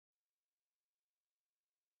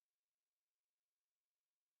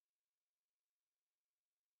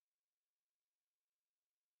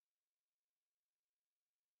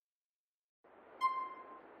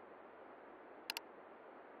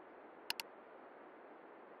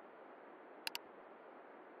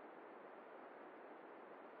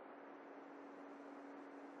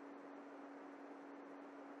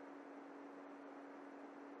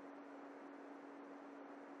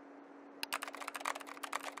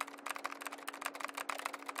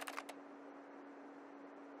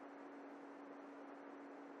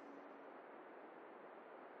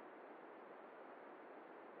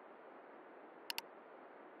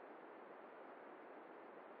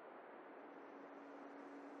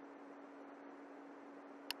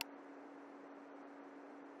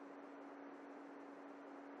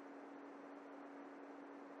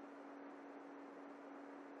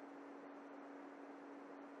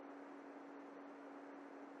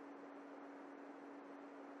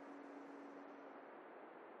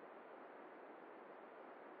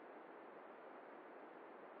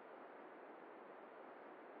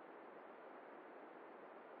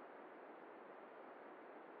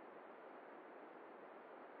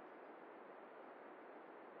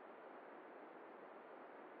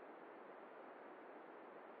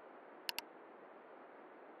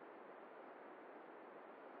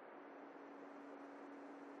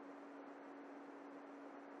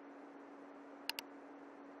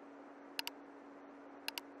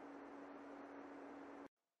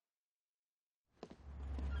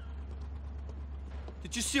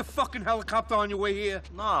Did you see a fucking helicopter on your way here?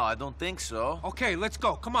 No, I don't think so. Okay, let's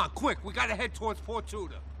go. Come on, quick. We gotta head towards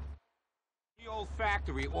Portuda. The old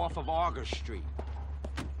factory off of Argus Street.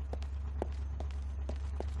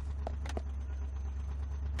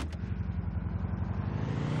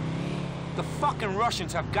 The fucking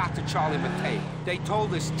Russians have got to Charlie Mateo. They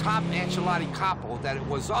told this top enchilada capo that it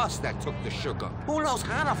was us that took the sugar. Who knows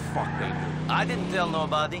how the fuck they do? I didn't tell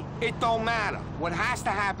nobody. It don't matter. What has to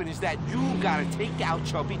happen is that you gotta take out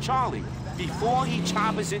Chubby Charlie before he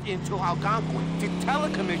choppers it into Algonquin to tell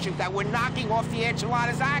the commission that we're knocking off the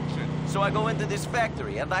enchiladas action. So I go into this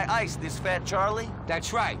factory and I ice this fat Charlie?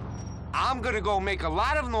 That's right. I'm gonna go make a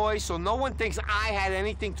lot of noise so no one thinks I had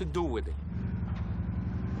anything to do with it.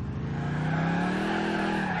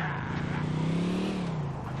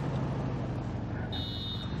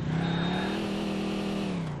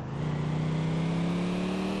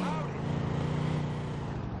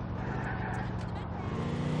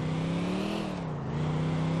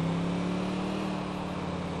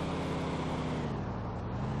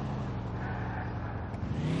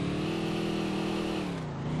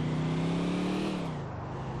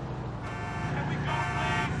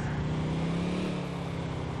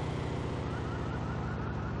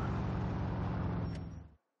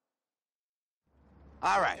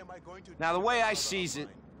 All right. Now, the way I sees it,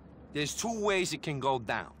 there's two ways it can go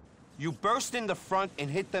down. You burst in the front and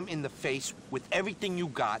hit them in the face with everything you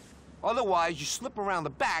got. Otherwise, you slip around the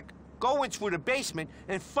back, go in through the basement,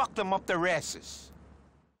 and fuck them up their asses.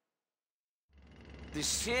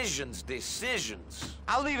 Decisions.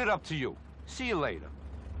 I'll leave it up to you. See you later.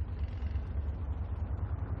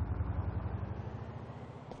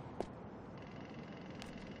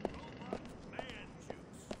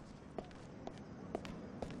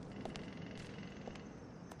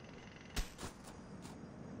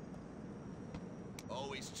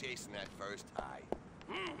 Always chasing that first high.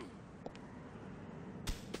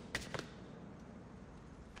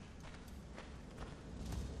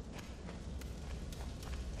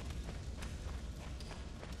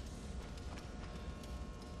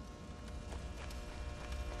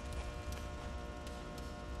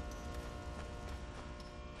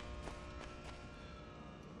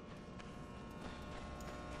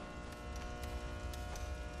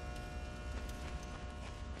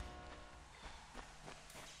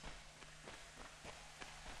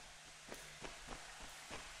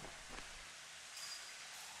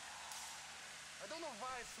 I don't know why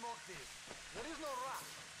I smoked this. There is no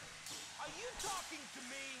rush. Are you talking to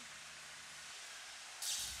me?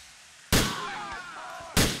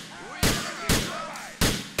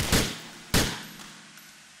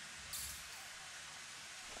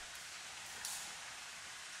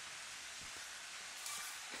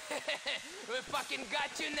 We fucking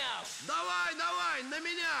got you now. Давай, давай, на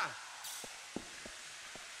меня!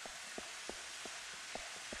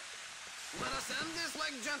 Let us end this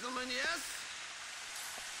like gentlemen, yes?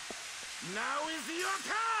 Now is your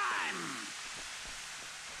time!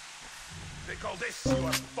 They call this you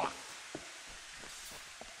are fucked.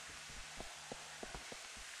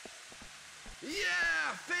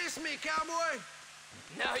 Yeah, face me, cowboy!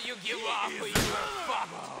 Now you give up or you are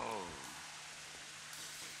fucked.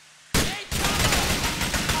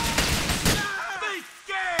 Be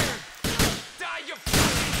scared! Die, you fucking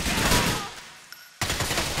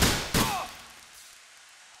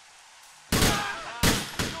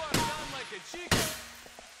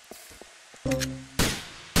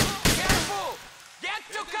Careful! Get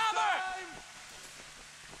to cover!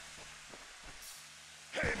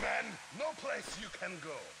 Hey man, no place you can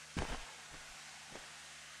go.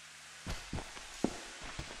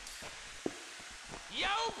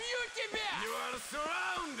 Yo, beauty bear! You are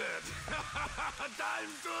surrounded!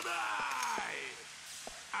 Time to die!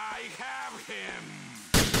 I have him!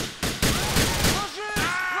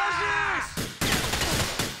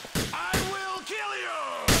 I will kill you!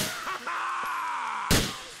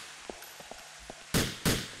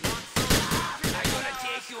 I'm gonna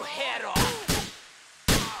take your head off!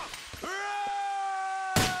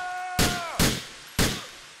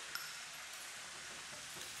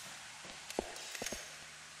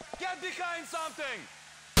 Get behind something!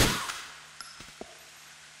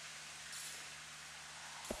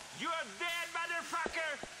 You're dead,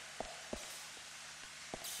 motherfucker!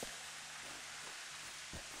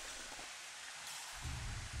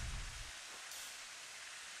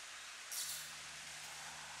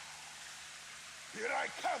 Here I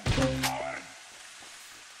come, coward!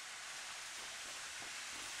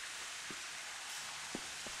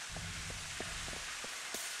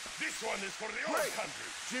 This one is for the old country.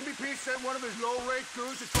 Jimmy P sent one of his low-rate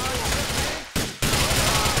crews to try and hit me?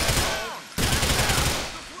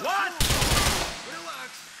 What? Relax.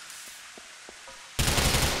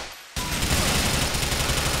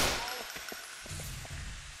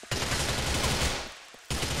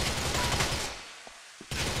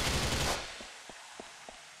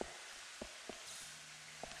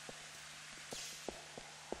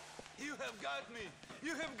 You have got me.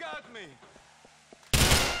 You have got me.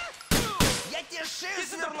 Я тебе шею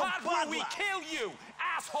This is the сверну, part where we падла! kill you,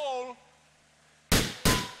 asshole!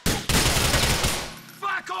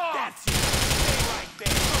 Fuck off! That's it. Stay right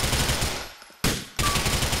there.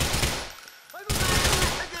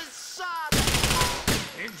 I just shot!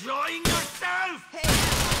 Enjoying yourself? Hey,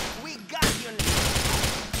 we got you now.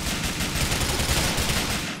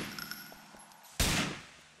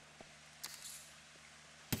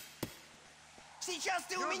 Сейчас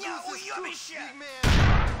ты у меня уебище!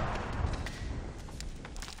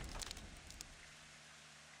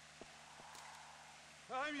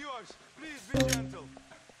 I'm yours. Please be gentle.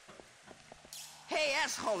 Hey,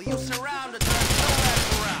 asshole, you surrounded. There's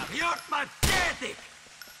nowhere around. You're pathetic!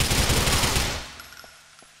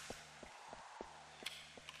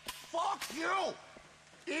 Fuck you!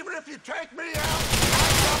 Even if you take me out, my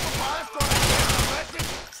compromise gonna get the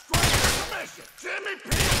message straight to the mission. Jimmy P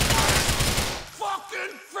is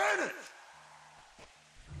fucking finished!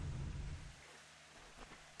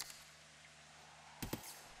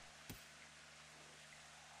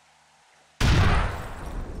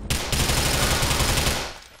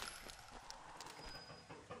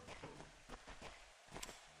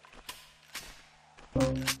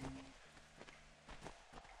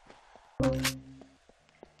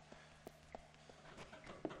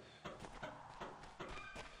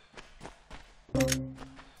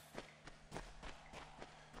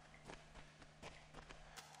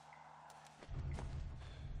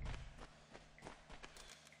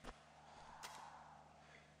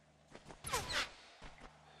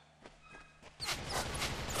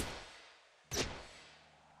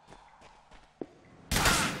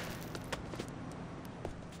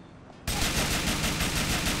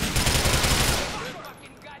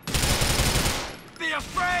 Be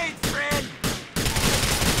afraid, friend!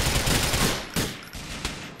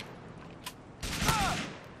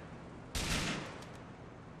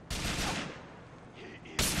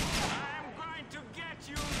 I'm going to get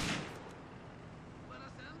you.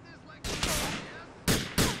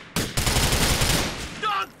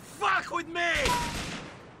 Don't fuck with me!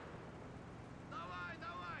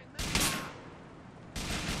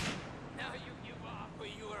 Now you give up or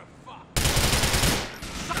you are fucked.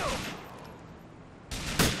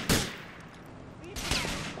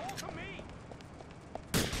 Over me.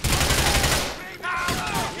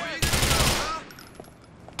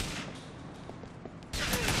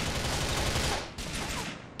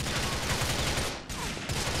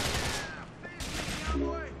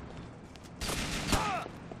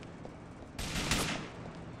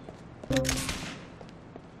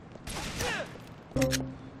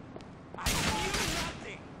 I feel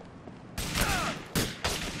nothing.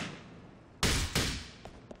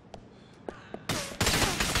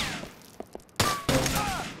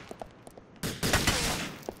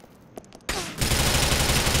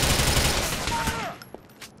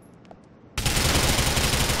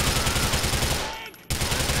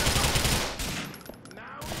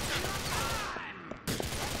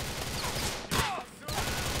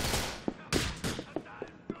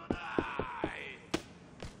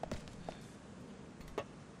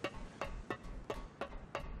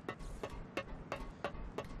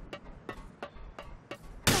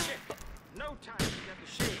 No time to get the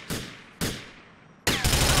shakes.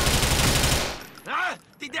 Huh?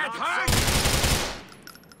 Did that hurt?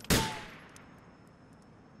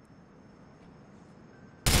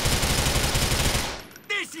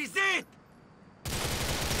 This is it!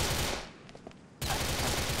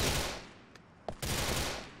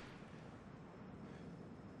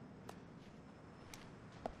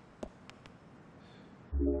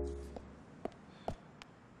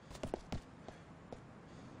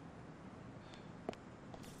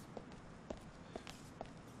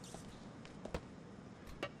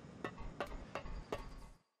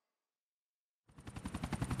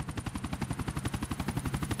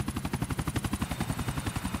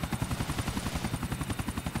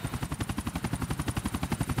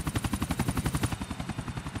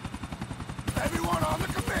 Everyone on the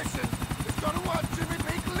commission is gonna want Jimmy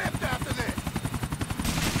P clipped after this.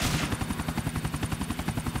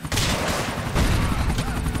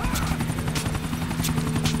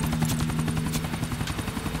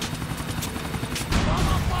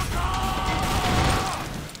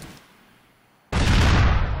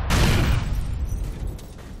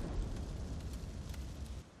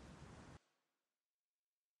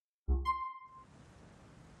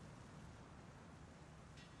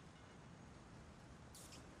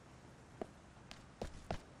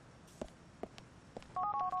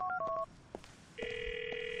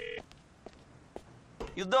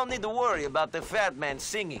 You don't need to worry about the fat man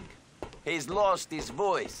singing. He's lost his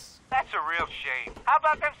voice. That's a real shame. How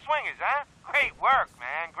about them swingers, huh? Great work,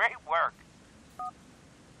 man. Great work.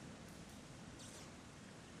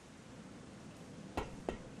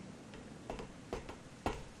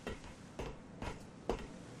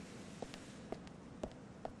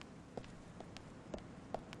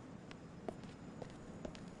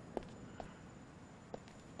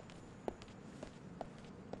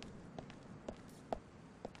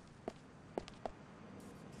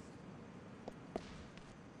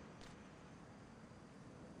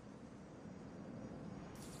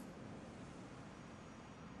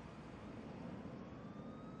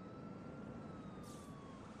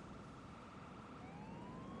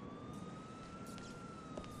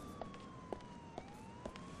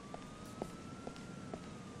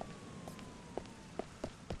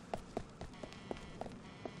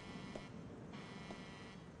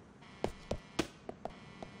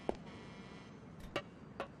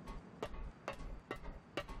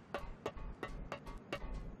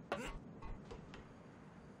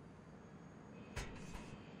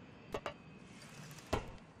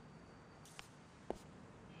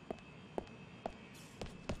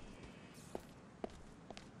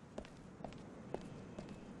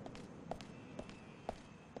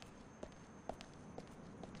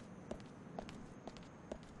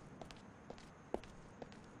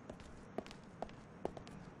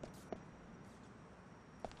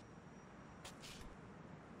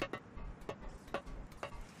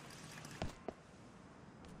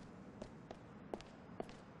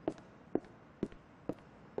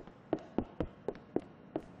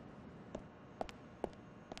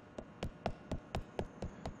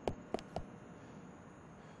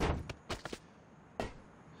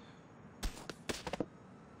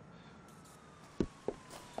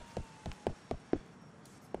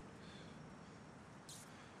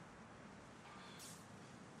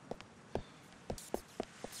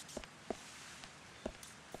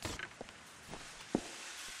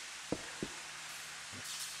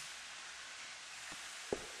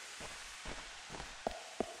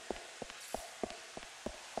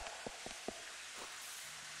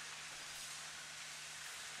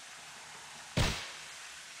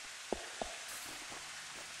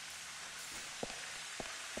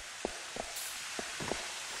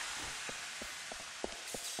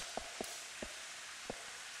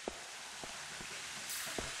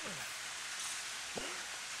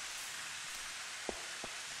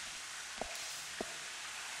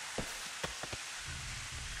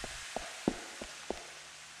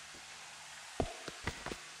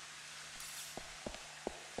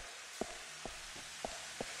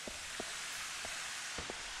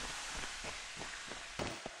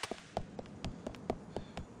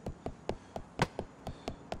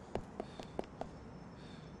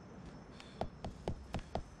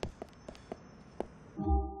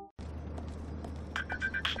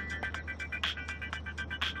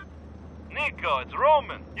 Nico, it's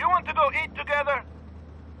Roman. You want to go eat together?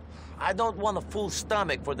 I don't want a full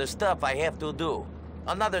stomach for the stuff I have to do.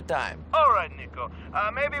 Another time. All right, Nico.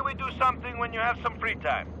 Maybe we do something when you have some free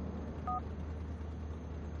time.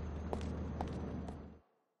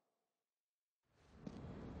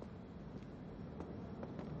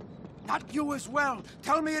 Not you as well.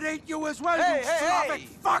 Tell me it ain't you as well, Hey, you hey, Slavic hey!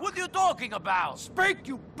 fuck! What are you talking about? Speak,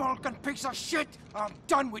 you bulking piece of shit! I'm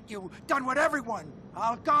done with you. Done with everyone.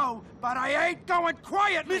 I'll go, but I ain't going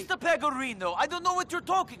quietly! Mr. Pegorino, I don't know what you're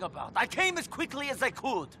talking about. I came as quickly as I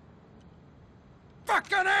could.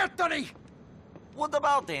 Fucking Anthony! What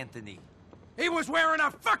about Anthony? He was wearing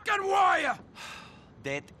a fucking wire!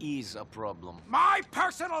 That is a problem. My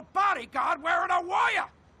personal bodyguard wearing a wire!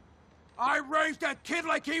 I raised that kid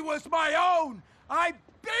like he was my own! I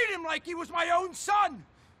beat him like he was my own son!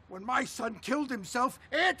 When my son killed himself,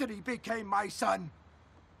 Anthony became my son.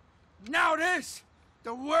 Now this!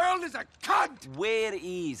 The world is a cunt! Where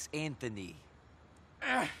is Anthony?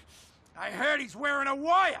 I heard he's wearing a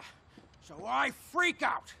wire, so I freak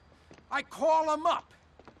out. I call him up.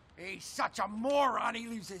 He's such a moron, he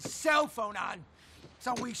leaves his cell phone on.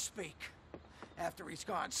 So we speak. After he's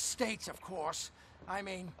gone States, of course. I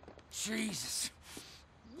mean, Jesus.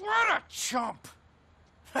 What a chump!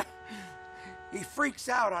 He freaks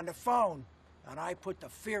out on the phone, and I put the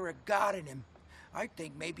fear of God in him. I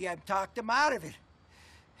think maybe I've talked him out of it.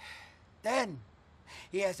 Then,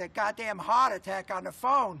 he has a goddamn heart attack on the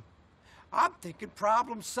phone. I'm thinking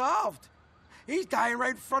problem solved. He's dying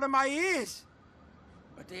right in front of my ears.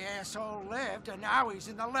 But the asshole lived, and now he's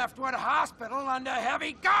in the Leftwood Hospital under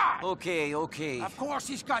heavy guard. Okay, okay. Of course,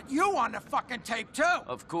 he's got you on the fucking tape, too.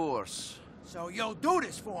 Of course. So you'll do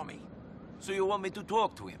this for me. So you want me to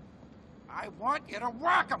talk to him? I want you to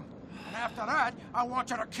whack him. And after that, I want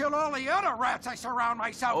you to kill all the other rats I surround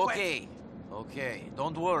myself with. Okay. Okay,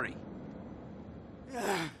 don't worry.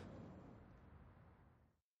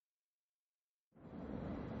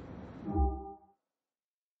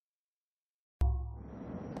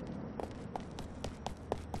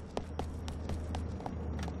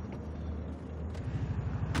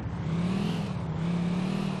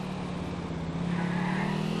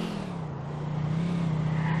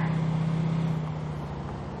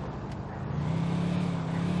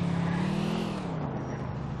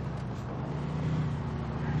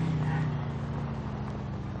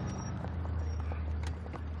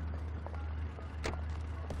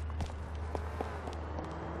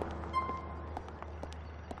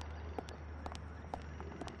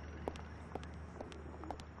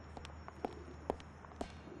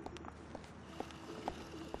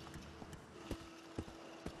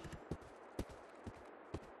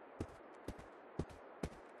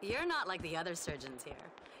 You're not like the other surgeons here.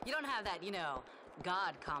 You don't have that, you know,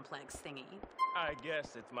 God complex thingy. I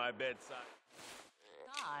guess it's my bedside.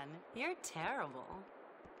 Don, you're terrible.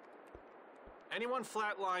 Anyone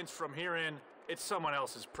flatlines from here in, it's someone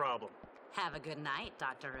else's problem. Have a good night,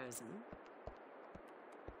 Dr. Rosen.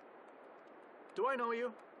 Do I know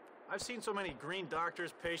you? I've seen so many green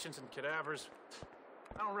doctors, patients, and cadavers.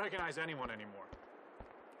 I don't recognize anyone anymore.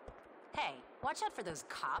 Hey, watch out for those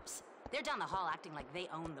cops. They're down the hall acting like they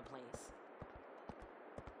own the place.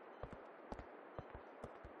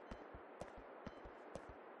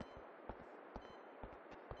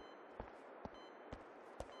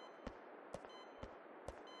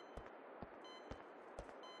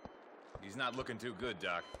 He's not looking too good,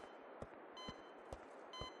 Doc.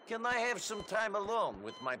 Can I have some time alone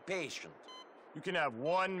with my patient? You can have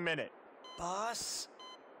 1 minute. Boss?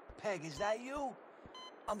 Peg, is that you?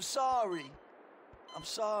 I'm sorry. I'm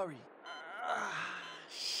sorry.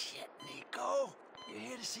 Shit, Nico. You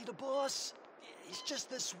here to see the boss? He's just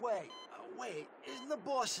this way. Wait, isn't the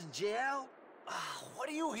boss in jail? What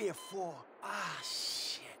are you here for?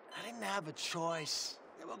 Shit. I didn't have a choice.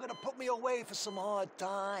 They were gonna put me away for some hard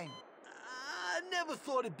time. I never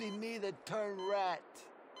thought it'd be me that turned rat.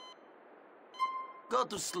 Go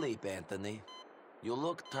to sleep, Anthony. You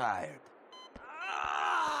look tired.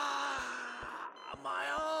 My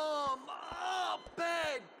arm!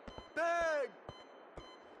 Peg! Peg!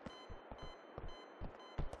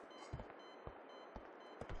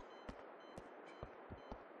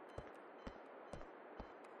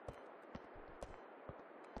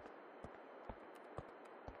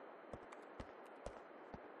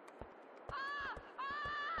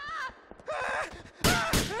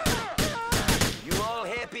 You all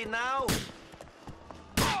happy now?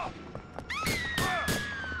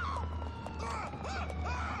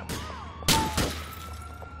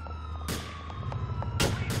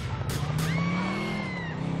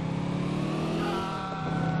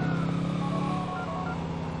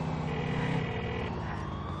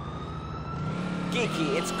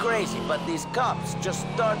 Kiki, it's crazy, but these cops just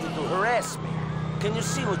started to harass me. Can you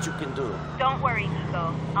see what you can do? Don't worry,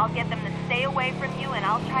 Nico. I'll get them to stay away from you and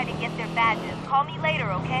I'll try to get their badges. Call me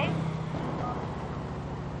later, okay?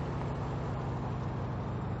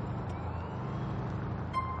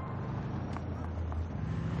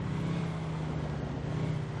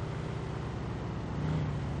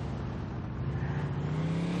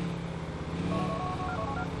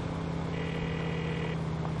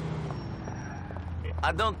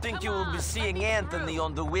 I don't think you will be seeing Anthony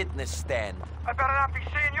on the witness stand. I better not be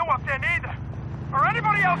seeing you up there neither. Or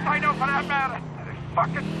anybody else I know for that matter. This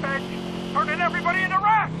fucking bitch turning everybody into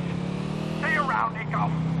rats. See you around,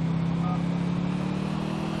 Nico.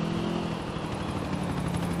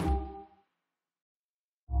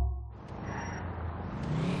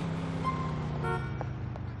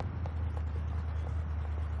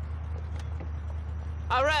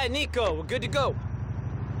 All right, Nico, we're good to go.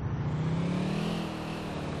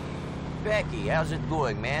 Becky, how's it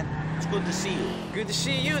going, man? It's good to see you. Good to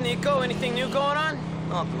see you, Nico. Anything new going on?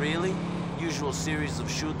 Not really. Usual series of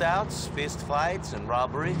shootouts, fist fights, and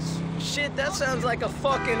robberies. Shit, that sounds like a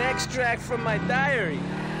fucking extract from my diary.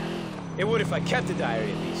 It would if I kept a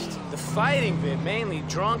diary, at least. The fighting bit, mainly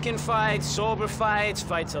drunken fights, sober fights,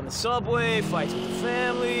 fights on the subway, fights with the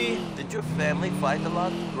family. Did your family fight a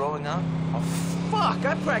lot growing up? Oh, fuck!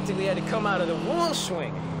 I practically had to come out of the womb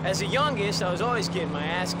swinging. As a youngest, I was always getting my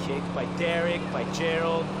ass kicked by Derek, by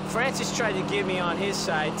Gerald. Francis tried to get me on his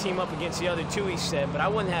side, team up against the other two he said, but I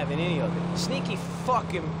wasn't having any of it. Sneaky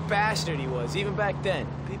fucking bastard he was, even back then.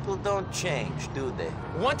 People don't change, do they?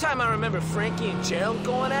 One time I remember Frankie and Gerald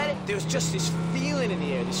going at it. There was just this feeling in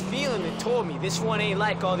the air, this feeling that told me this one ain't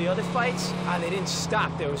like all the other fights. They didn't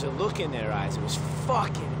stop. There was a look in their eyes. It was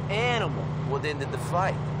fucking animal. What ended the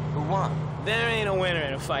fight? Who won? There ain't a winner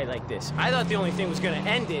in a fight like this. I thought the only thing was gonna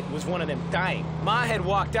end it was one of them dying. Ma had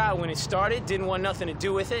walked out when it started, didn't want nothing to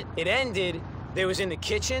do with it. It ended, they was in the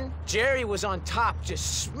kitchen. Jerry was on top,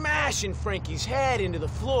 just smashing Frankie's head into the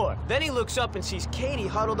floor. Then he looks up and sees Katie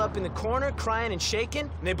huddled up in the corner, crying and shaking,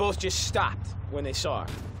 and they both just stopped when they saw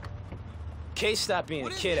her. Kay stopped being a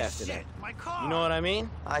kid after that. You know what I mean?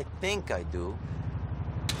 I think I do.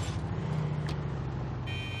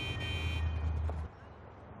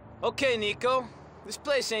 Okay, Nico. This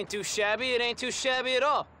place ain't too shabby. It ain't too shabby at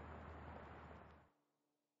all.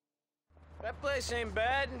 That place ain't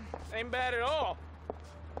bad. Ain't bad at all.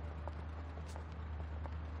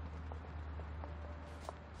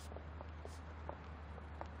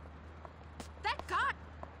 That God.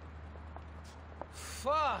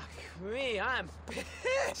 Fuck me, I'm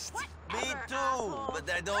pissed. Me too, but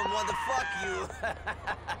I don't want to fuck you.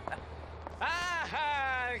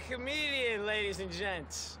 Ah, comedian, ladies and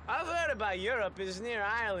gents. I've heard about Europe. It's near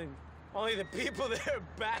Ireland. Only the people there are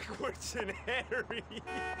backwards and hairy.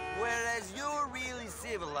 Whereas you're really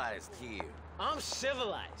civilized here. I'm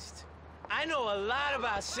civilized. I know a lot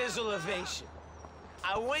about sizzleivation.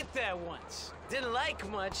 I went there once. Didn't like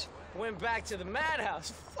much. Went back to the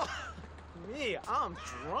madhouse. Fuck me, I'm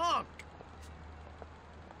drunk.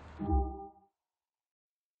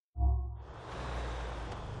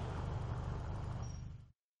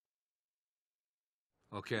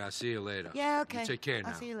 Okay, I'll see you later. Yeah, okay. You take care now.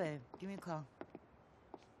 I'll see you later. Give me a call.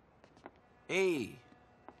 Hey.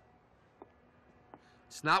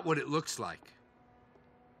 It's not what it looks like.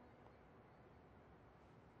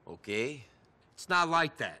 Okay. It's not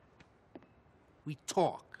like that. We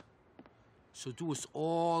talk. So do us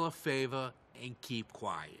all a favor and keep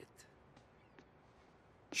quiet.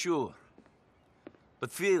 Sure.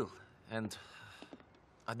 But Phil, and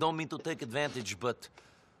I don't mean to take advantage, but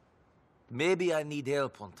maybe I need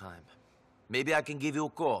help one time. Maybe I can give you a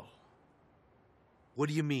call. What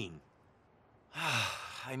do you mean?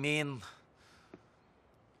 I mean,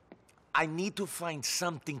 I need to find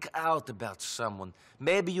something out about someone.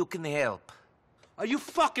 Maybe you can help. Are you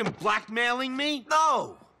fucking blackmailing me?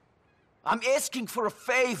 No! I'm asking for a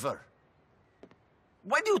favor.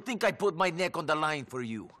 Why do you think I put my neck on the line for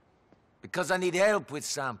you? Because I need help with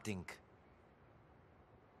something.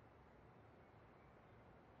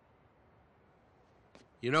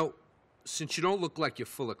 You know, since you don't look like you're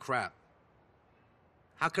full of crap,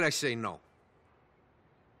 how could I say no?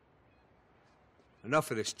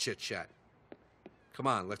 Enough of this chit-chat. Come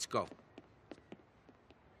on, let's go.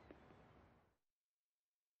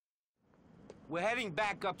 We're heading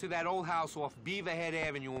back up to that old house off Beaverhead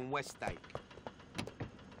Avenue in West Dyke.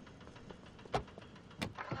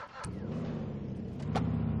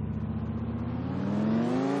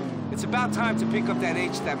 It's about time to pick up that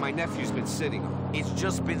H that my nephew's been sitting on. It's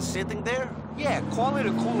just been sitting there? Yeah, call it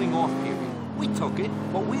a cooling off period. We took it,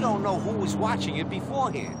 but we don't know who was watching it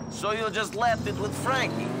beforehand. So you just left it with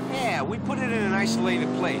Frankie? Yeah, we put it in an isolated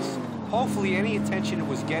place. Hopefully any attention it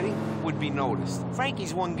was getting would be noticed.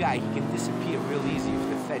 Frankie's one guy, he can disappear real easy if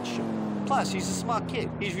the feds show. Plus, he's a smart kid.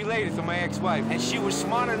 He's related to my ex-wife, and she was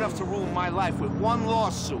smart enough to ruin my life with one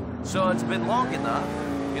lawsuit. So it's been long enough.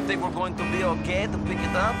 You think we're going to be okay to pick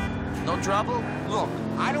it up? No trouble? Look,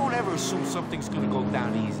 I don't ever assume something's gonna go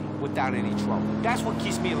down easy, without any trouble. That's what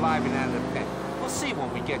keeps me alive and out of the pen. We'll see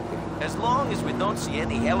when we get there. As long as we don't see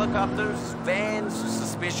any helicopters, vans,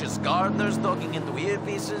 suspicious gardeners talking into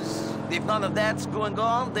earpieces. If none of that's going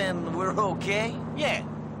on, then we're okay? Yeah,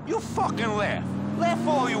 you fucking laugh. Laugh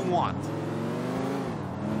all you want.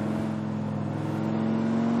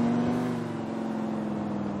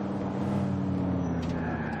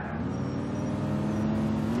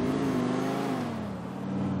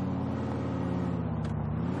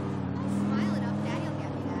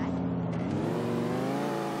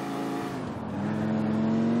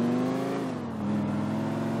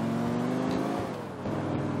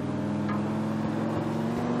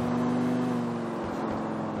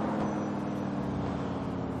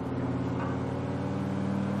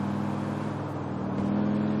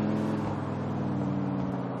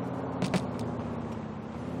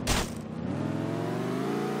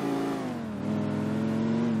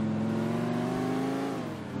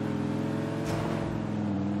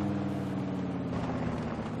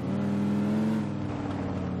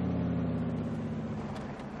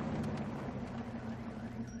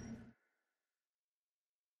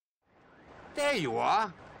 There you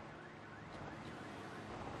are.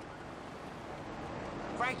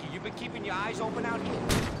 Frankie, you been keeping your eyes open out here?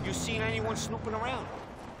 You seen anyone snooping around?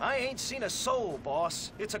 I ain't seen a soul,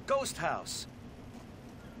 boss. It's a ghost house.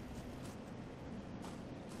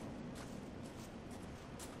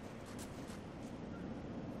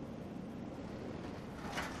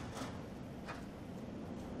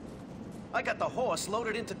 I got the horse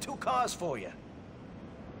loaded into 2 cars for you.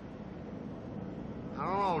 I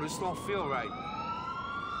don't know, this don't feel right.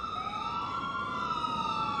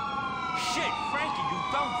 Shit, Frankie, you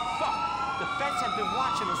dumb fuck! The feds have been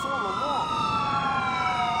watching us all along.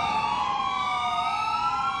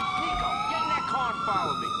 Nico, get in that car and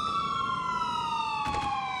follow me.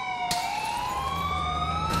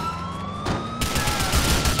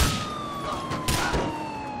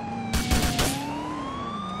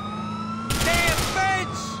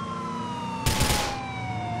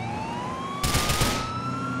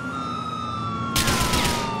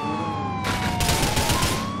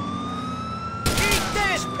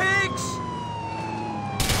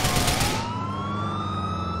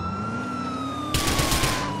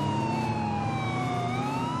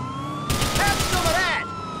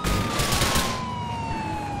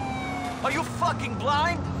 Are you fucking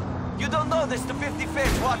blind? You don't know there's the 50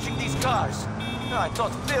 feds watching these cars. I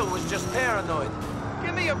thought Phil was just paranoid.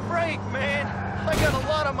 Give me a break, man. I got a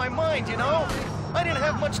lot on my mind, you know? I didn't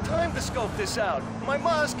have much time to scope this out. My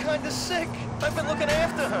ma's kinda sick. I've been looking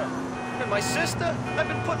after her. And my sister, I've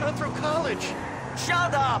been putting her through college.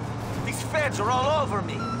 Shut up! These feds are all over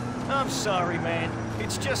me. I'm sorry, man.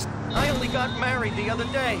 It's just, I only got married the other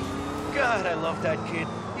day. God, I love that kid.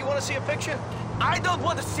 You wanna see a picture? I don't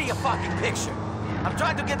want to see a fucking picture. I'm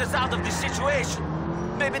trying to get us out of this situation.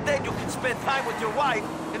 Maybe then you can spend time with your wife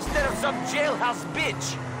instead of some jailhouse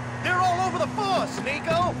bitch. They're all over the force,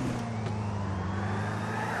 Nico!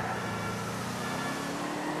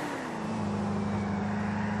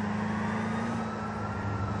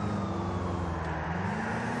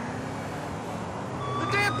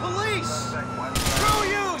 The damn police! Screw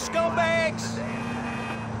you, scumbags!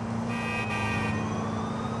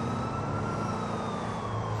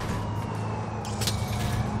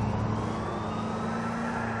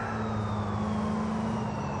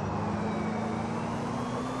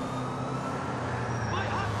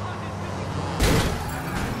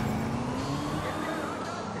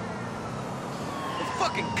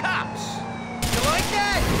 Fucking cops! You like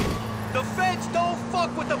that? The feds don't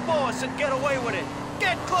fuck with the boss and get away with it.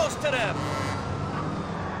 Get close to them!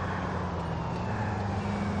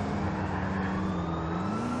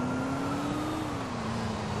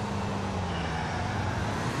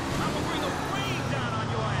 I'm gonna bring a rain down on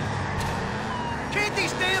your ass. Can't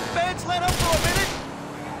these damn feds let up for a minute?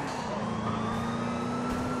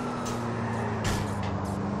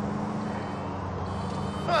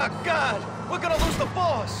 Oh, God! We're gonna lose the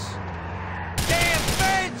boss! Damn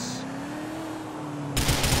feds!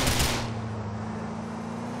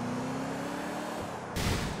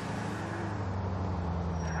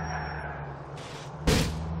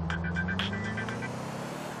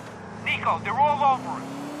 Nico, they're all over us.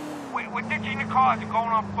 We're ditching the cars and going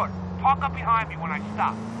on foot. Park up behind me when I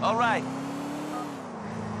stop. All right.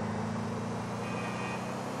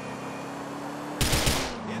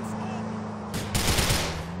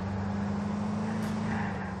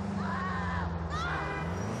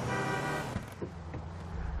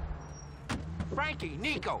 Frankie,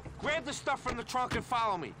 Nico, grab the stuff from the trunk and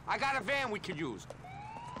follow me. I got a van we could use.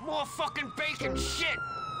 More fucking bacon shit!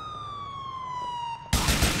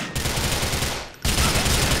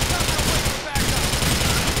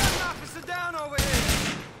 Down over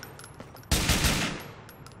here.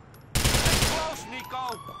 Get close,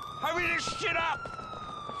 Nico. Hurry this shit up.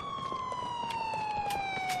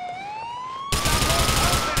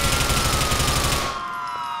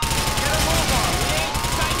 Get a move on. We ain't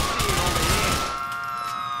sightseeing over here.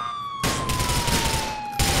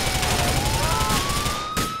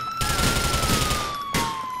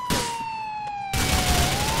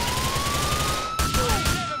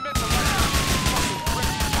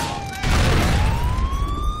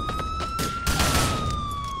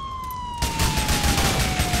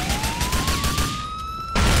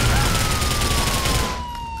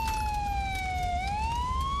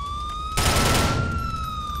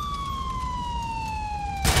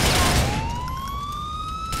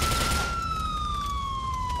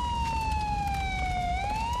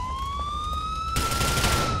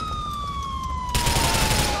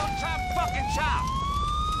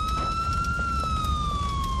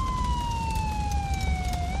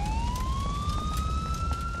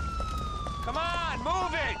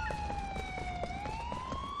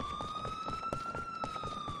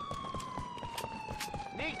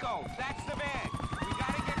 Nico, that's the van. We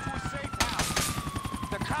gotta get to a safe house.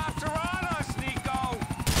 The cops are on us, Nico!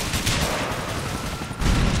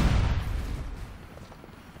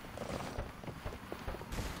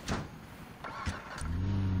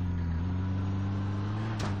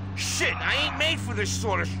 Shit, I ain't made for this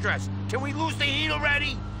sort of stress. Can we lose the heat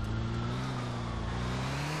already?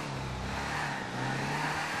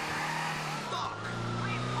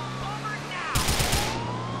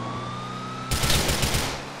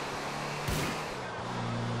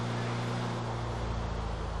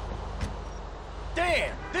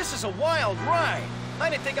 Damn, this is a wild ride. I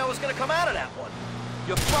didn't think I was gonna come out of that one.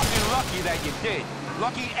 You're fucking lucky that you did.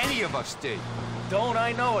 Lucky any of us did. Don't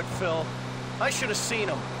I know it, Phil? I should have seen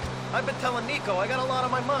him. I've been telling Nico I got a lot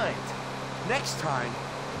on my mind. Next time,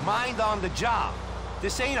 mind on the job.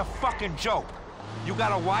 This ain't a fucking joke. You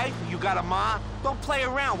got a wife, you got a ma, don't play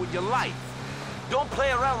around with your life. Don't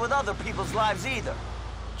play around with other people's lives either.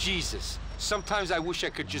 Jesus, sometimes I wish I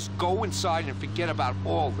could just go inside and forget about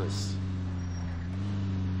all this.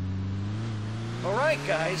 All right,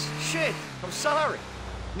 guys. Shit, I'm sorry.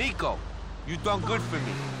 Nico, you done good for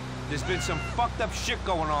me. There's been some fucked up shit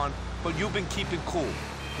going on, but you've been keeping cool.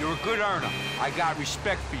 You're a good earner. I got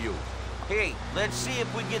respect for you. Hey, let's see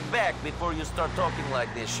if we get back before you start talking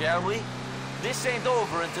like this, shall we? This ain't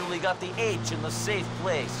over until we got the H in the safe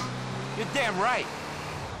place. You're damn right.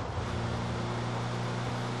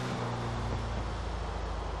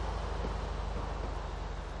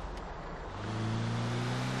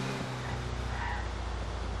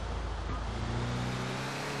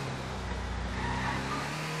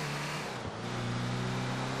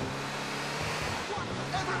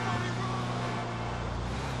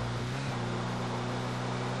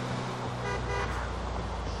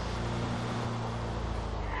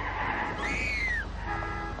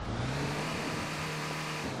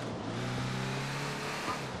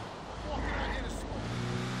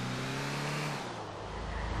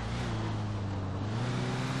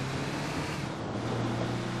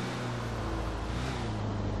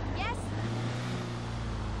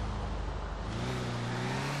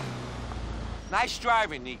 Nice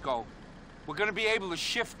driving, Nico. We're gonna be able to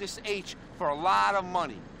shift this H for a lot of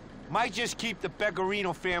money. Might just keep the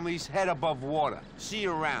Beggarino family's head above water. See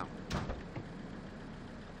you around.